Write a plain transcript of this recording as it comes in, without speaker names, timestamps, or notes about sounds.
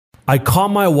I caught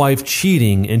my wife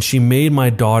cheating and she made my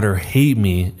daughter hate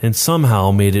me and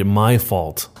somehow made it my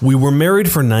fault. We were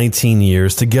married for 19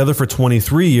 years, together for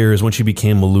 23 years when she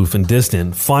became aloof and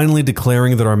distant, finally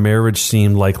declaring that our marriage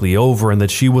seemed likely over and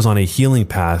that she was on a healing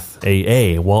path,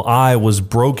 AA, while I was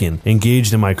broken,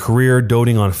 engaged in my career,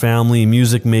 doting on family,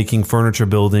 music making, furniture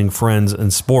building, friends,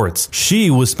 and sports. She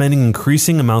was spending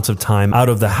increasing amounts of time out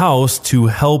of the house to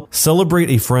help celebrate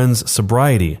a friend's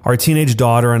sobriety. Our teenage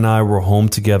daughter and I were home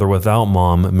together without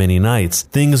mom many nights.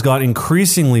 Things got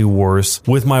increasingly worse,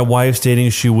 with my wife stating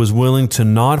she was willing to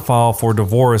not file for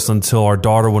divorce until our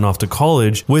daughter went off to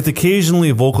college, with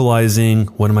occasionally vocalizing,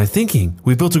 "What am I thinking?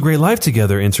 We built a great life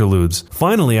together," interludes.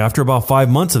 Finally, after about 5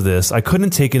 months of this, I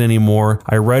couldn't take it anymore.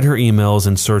 I read her emails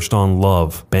and searched on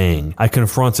love. Bang. I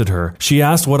confronted her. She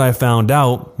asked what I found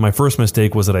out. My first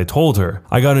mistake was that I told her.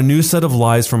 I got a new set of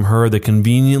lies from her that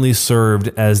conveniently served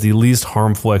as the least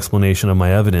harmful explanation of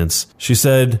my evidence. She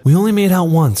said, "We only made out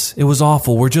once. It was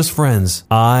awful. We're just friends."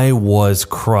 I was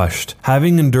crushed.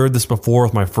 Having endured this before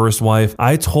with my first wife,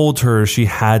 I told her she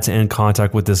had to end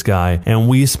contact with this guy, and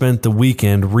we spent the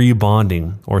weekend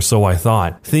rebonding, or so I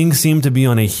thought. Things seemed to be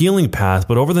on a healing path,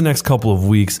 but over the next couple of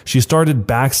weeks, she started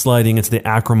backsliding into the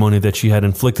acrimony that she had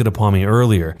inflicted upon me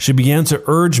earlier. She began to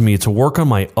urge me to work on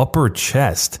my upper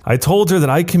chest. I told her that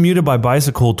I commuted by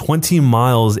bicycle 20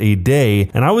 miles a day,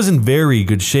 and I was in very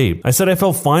good shape. I said I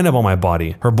felt fine about my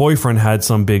body. Her boyfriend had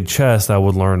some big chest I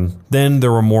would learn. Then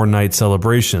there were more night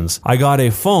celebrations. I got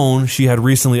a phone she had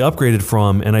recently upgraded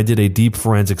from, and I did a deep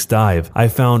forensics dive. I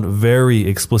found very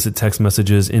explicit text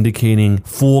messages indicating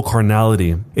full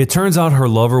carnality. It turns out her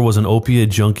lover was an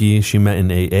opiate junkie she met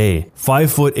in AA.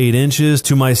 5 foot 8 inches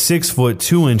to my 6 foot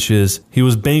 2 inches. He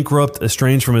was bankrupt,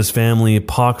 estranged from his family,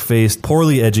 pock-faced,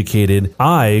 poorly educated.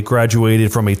 I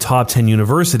graduated from a top 10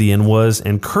 university and was,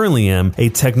 and currently am, a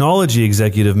technology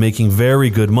executive making very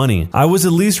good money. I was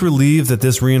at least relieved that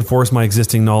this reinforced my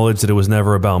existing knowledge that it was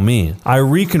never about me. I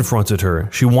reconfronted her.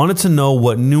 She wanted to know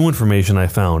what new information I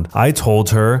found. I told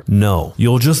her, no,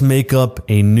 you'll just make up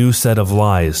a new set of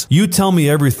lies. You tell me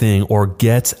everything or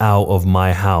get out of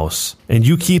my house. And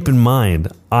you keep in mind,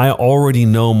 I already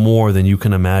know more than you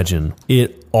can imagine.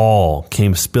 It all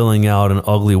came spilling out in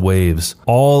ugly waves.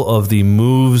 All of the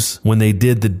moves when they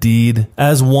did the deed,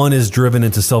 as one is driven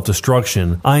into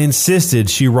self-destruction. I insisted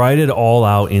she write it all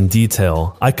out in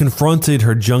detail. I confronted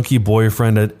her junkie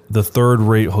boyfriend at the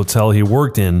third-rate hotel he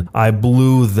worked in. I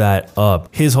blew that up.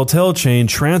 His hotel chain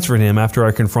transferred him after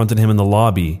I confronted him in the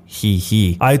lobby.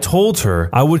 I told her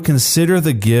I would consider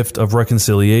the gift of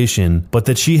reconciliation, but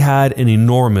that she had an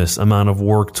enormous amount of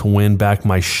work to win back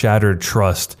my shattered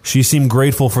trust. She seemed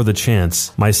grateful for the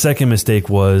chance. My second mistake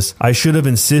was I should have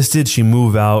insisted she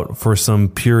move out for some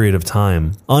period of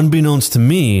time. Unbeknownst to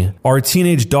me, our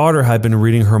teenage daughter had been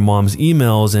reading her mom's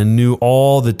emails and knew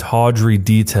all the tawdry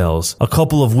details. A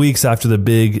couple of weeks after the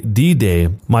big D-Day,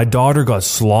 my daughter got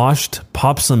sloshed,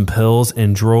 popped some pills,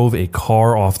 and drove a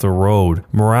car off the road,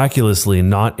 miraculously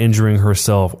not injuring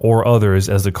herself or others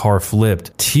as the car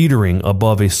flipped, teetering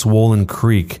above a swollen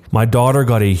creek. My daughter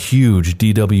got a huge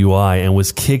DWI and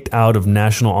was kicked out of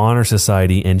National Honor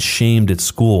Society and shamed at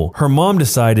school. Her mom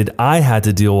decided I had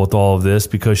to deal with all of this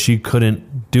because she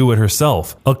couldn't do it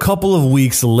herself. A couple of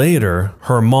weeks later,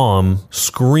 her mom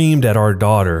screamed at our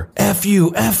daughter, "F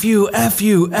you, F you, F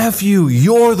you, F you.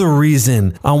 You're the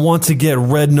reason I want to get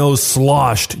red nose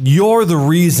sloshed. You're the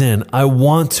reason I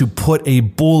want to put a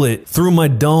bullet through my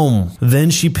dome." Then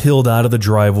she peeled out of the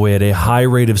driveway at a high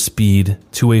rate of speed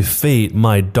to a fate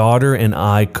my daughter and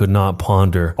I could not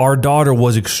ponder. Our daughter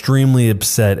was extremely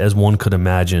upset, as one could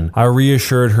imagine. I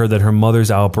reassured her that her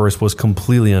mother's outburst was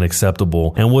completely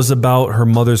unacceptable and was about her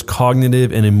mother's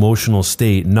cognitive and emotional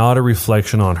state, not a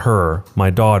reflection on her, my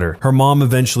daughter. Her mom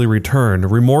eventually returned,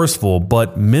 remorseful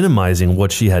but minimizing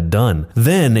what she had done.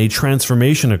 Then a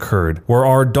transformation occurred, where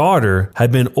our daughter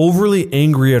had been overly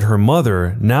angry at her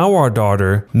mother. Now our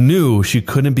daughter knew she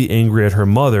couldn't be angry at her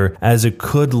mother, as it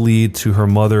could lead to her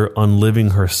mother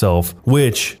unliving herself,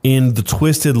 which, in the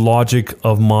twisted logic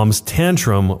of mom's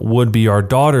tantrum, would be our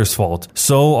daughter's fault.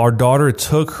 So our daughter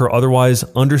took her otherwise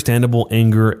understandable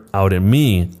anger out at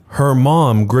me. Her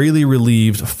mom, greatly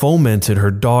relieved, fomented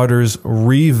her daughter's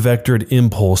re-vectored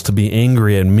impulse to be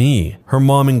angry at me. Her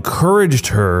mom encouraged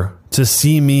her to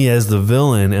see me as the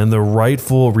villain and the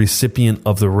rightful recipient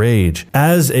of the rage.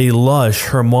 As a lush,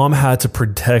 her mom had to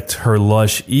protect her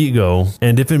lush ego,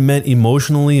 and if it meant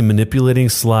emotionally manipulating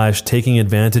 / taking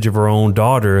advantage of her own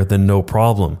daughter, then no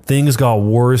problem. Things got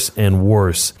worse and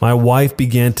worse. My wife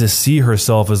began to see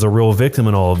herself as a real victim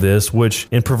in all of this, which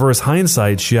in perverse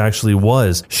hindsight she actually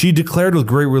was. She declared with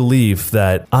great relief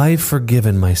that I've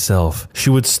forgiven myself. She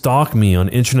would stalk me on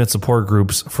internet support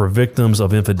groups for victims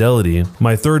of infidelity.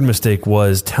 My third mistake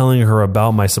was telling her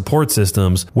about my support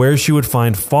systems, where she would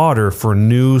find fodder for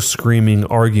new screaming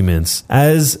arguments.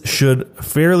 As should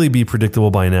fairly be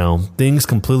predictable by now, things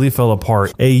completely fell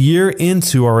apart. A year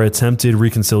into our attempted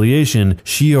reconciliation,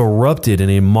 she erupted in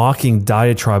a mocking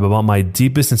diatribe about my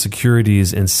deepest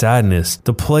insecurities and sadness,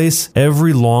 the place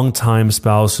every longtime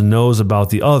spouse knows about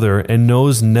the other and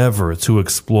knows never to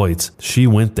exploit. She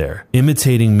went there,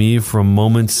 imitating me from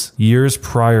moments years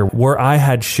prior where I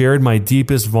had shared my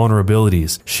deepest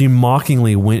vulnerabilities. She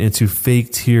mockingly went into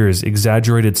fake tears,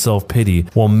 exaggerated self-pity,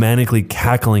 while manically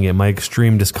cackling at my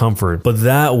extreme discomfort. But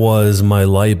that was my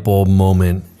light bulb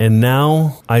moment, and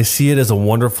now I see it as a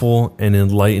wonderful and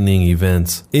enlightening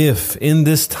event. If, in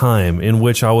this time in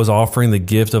which I was offering the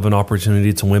gift of an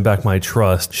opportunity to win back my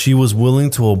trust, she was willing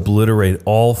to obliterate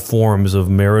all forms of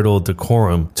marital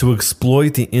decorum, to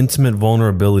exploit the intimate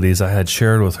vulnerabilities I had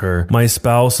shared with her, my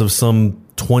spouse of some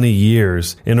 20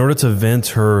 years, in order to vent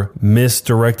her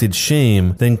misdirected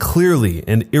shame, then clearly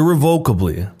and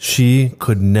irrevocably, she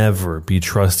could never be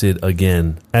trusted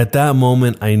again. At that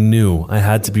moment, I knew I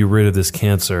had to be rid of this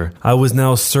cancer. I was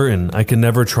now certain I could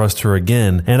never trust her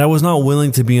again, and I was not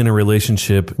willing to be in a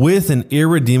relationship with an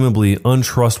irredeemably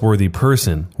untrustworthy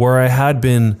person. Where I had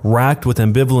been racked with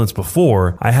ambivalence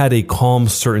before, I had a calm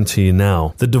certainty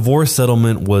now. The divorce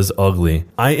settlement was ugly.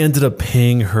 I ended up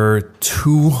paying her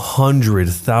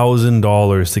 $200,000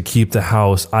 to keep the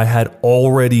house I had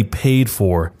already paid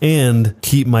for and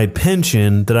keep my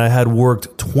pension that I had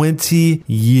worked 20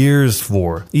 years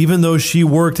for. Even though she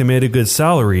worked and made a good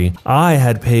salary, I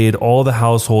had paid all the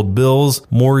household bills,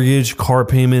 mortgage, car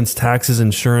payments, taxes,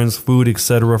 insurance, food,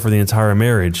 etc. for the entire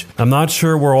marriage. I'm not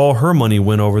sure where all her money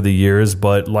went over the years,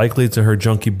 but likely to her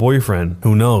junkie boyfriend.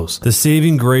 Who knows? The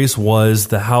saving grace was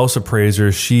the house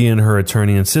appraiser she and her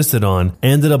attorney insisted on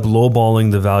ended up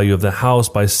lowballing the value of the house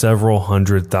by several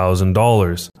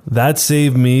 $100,000. That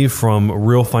saved me from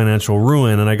real financial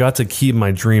ruin, and I got to keep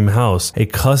my dream house, a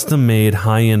custom-made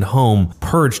high-end home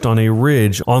perched on a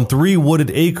ridge on 3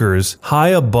 wooded acres high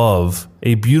above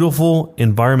a beautiful,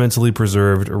 environmentally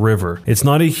preserved river. It's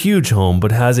not a huge home,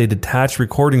 but has a detached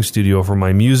recording studio for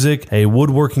my music, a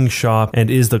woodworking shop, and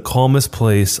is the calmest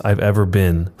place I've ever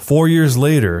been. 4 years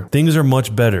later, things are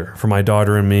much better for my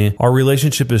daughter and me. Our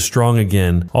relationship is strong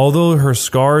again. Although her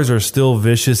scars are still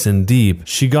vicious and deep,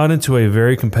 she got into a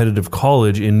very competitive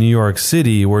college in New York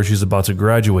City where she's about to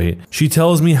graduate. She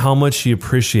tells me how much she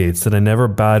appreciates that I never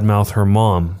badmouth her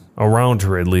mom, around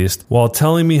her at least, while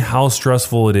telling me how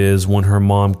stressful it is when her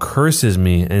mom curses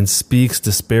me and speaks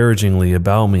disparagingly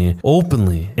about me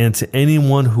openly and to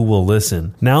anyone who will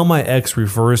listen. Now my ex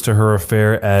refers to her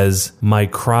affair as my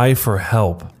cry for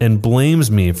help and blames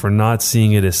me for not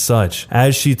seeing it as such.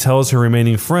 As she tells her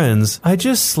remaining friends, I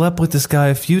just slept with this guy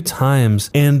a few times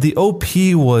and the OP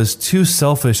was too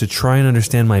selfish to try and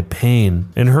understand my pain.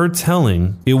 In her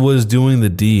telling, it was doing the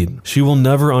deed. She will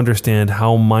never understand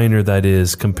how minor that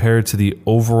is compared to the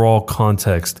overall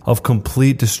context of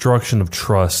complete destruction of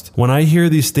trust. When I hear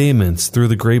these statements through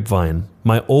the grapevine,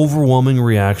 my overwhelming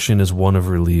reaction is one of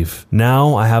relief.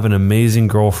 Now I have an amazing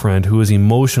girlfriend who is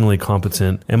emotionally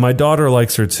competent, and my daughter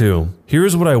likes her too.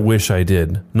 Here's what I wish I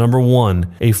did. Number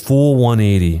 1, a full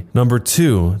 180. Number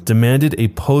 2, demanded a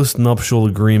post-nuptial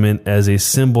agreement as a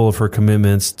symbol of her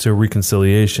commitments to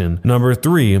reconciliation. Number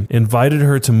 3, invited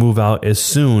her to move out as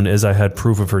soon as I had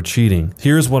proof of her cheating.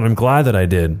 Here's what I'm glad that I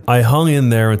did. I hung in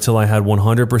there until I had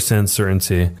 100%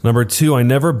 certainty. Number 2, I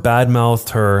never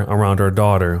badmouthed her around our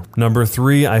daughter. Number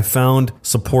 3, I found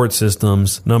support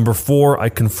systems. Number 4, I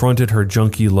confronted her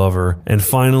junkie lover. And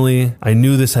finally, I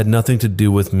knew this had nothing to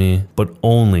do with me, but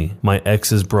only my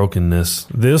ex's brokenness.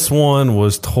 This one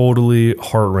was totally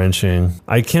heart-wrenching.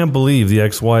 I can't believe the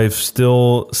ex-wife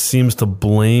still seems to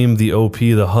blame the OP,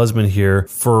 the husband here,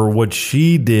 for what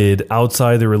she did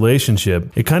outside the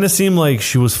relationship. It kind of seemed like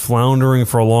she was floundering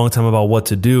for a long time about what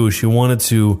to do. She wanted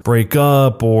to break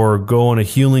up or go on a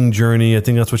healing journey. I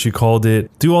think that's what she called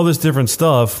it. Do all this different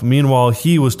stuff. Meanwhile,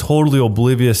 he was totally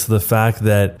oblivious to the fact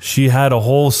that she had a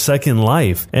whole second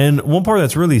life. And one part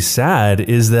that's really sad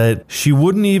is that she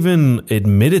wouldn't even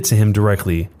admit it to him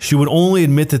directly. She would only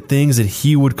admit to things that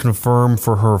he would confirm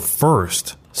for her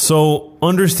first. So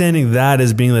understanding that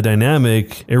as being the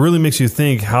dynamic, it really makes you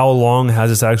think, how long has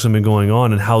this actually been going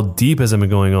on and how deep has it been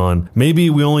going on? Maybe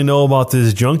we only know about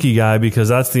this junkie guy because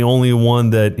that's the only one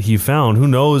that he found. Who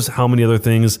knows how many other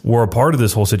things were a part of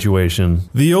this whole situation?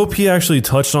 The OP actually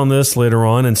touched on this later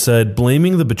on and said,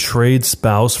 blaming the betrayed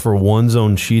spouse for one's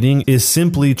own cheating is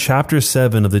simply chapter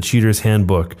 7 of the Cheater's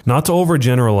Handbook. Not to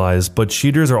overgeneralize, but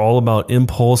cheaters are all about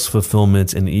impulse,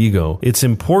 fulfillment, and ego. It's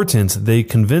important they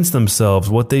convince themselves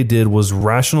what they did was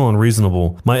rational and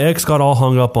reasonable. My ex got all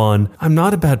hung up on, I'm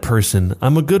not a bad person,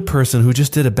 I'm a good person who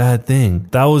just did a bad thing.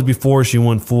 That was before she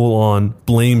went full on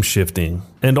blame shifting.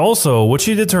 And also, what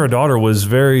she did to her daughter was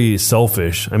very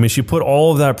selfish. I mean, she put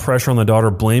all of that pressure on the daughter,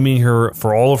 blaming her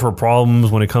for all of her problems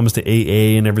when it comes to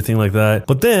AA and everything like that.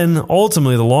 But then,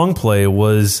 ultimately, the long play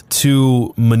was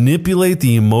to manipulate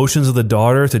the emotions of the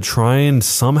daughter to try and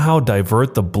somehow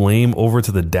divert the blame over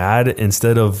to the dad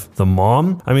instead of the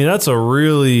mom. I mean, that's a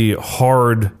really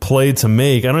hard play to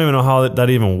make. I don't even know how that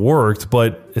even worked,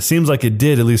 but it seems like it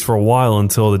did, at least for a while,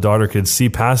 until the daughter could see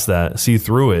past that, see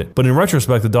through it. But in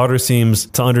retrospect, the daughter seems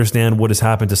to understand what has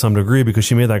happened to some degree, because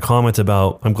she made that comment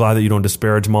about, I'm glad that you don't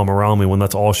disparage mom around me, when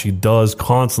that's all she does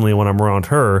constantly when I'm around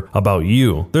her about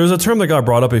you. There's a term that got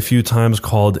brought up a few times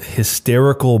called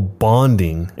hysterical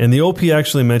bonding. And the OP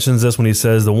actually mentions this when he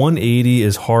says the 180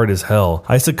 is hard as hell.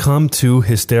 I succumbed to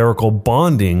hysterical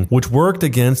bonding, which worked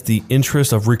against the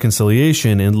interest of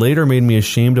reconciliation and later made me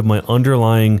ashamed of my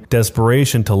underlying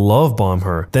desperation to love bomb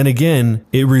her. Then again,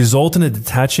 it resulted in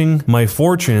detaching my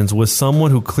fortunes with someone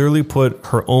who clearly put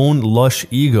her own lush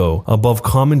ego above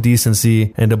common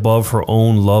decency and above her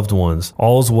own loved ones.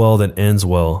 All's well that ends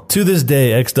well. To this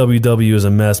day, XWW is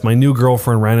a mess. My new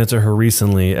girlfriend ran into her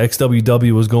recently.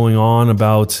 XWW was going on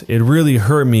about, it really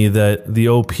hurt me that the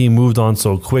OP moved on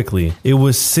so quickly. It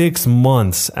was 6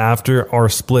 months after our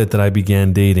split that I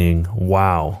began dating.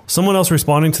 Wow. Someone else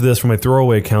responding to this from a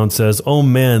throwaway account says, oh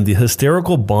man, the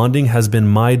hysterical bonding has been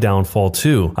my downfall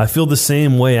too. I feel the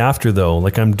same way after though,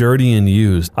 like I'm dirty and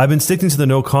used. I've been sticking to the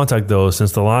no contact though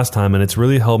since the last time, and it's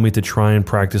really helped me to try and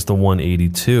practice the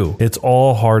 182. It's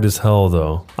all hard as hell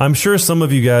though. I'm sure some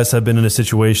of you guys have been in a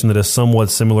situation that is somewhat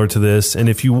similar to this, and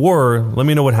if you were, let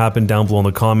me know what happened down below in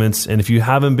the comments, and if you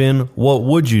haven't been, what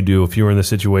would you do if you were in this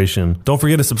situation? Don't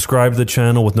forget to subscribe to the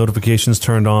channel with notifications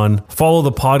turned on. Follow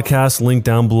the podcast link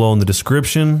down below in the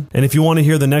description, and if you want to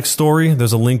hear the next story,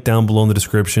 there's a link down below in the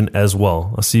description as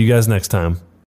well. I'll see you guys next time.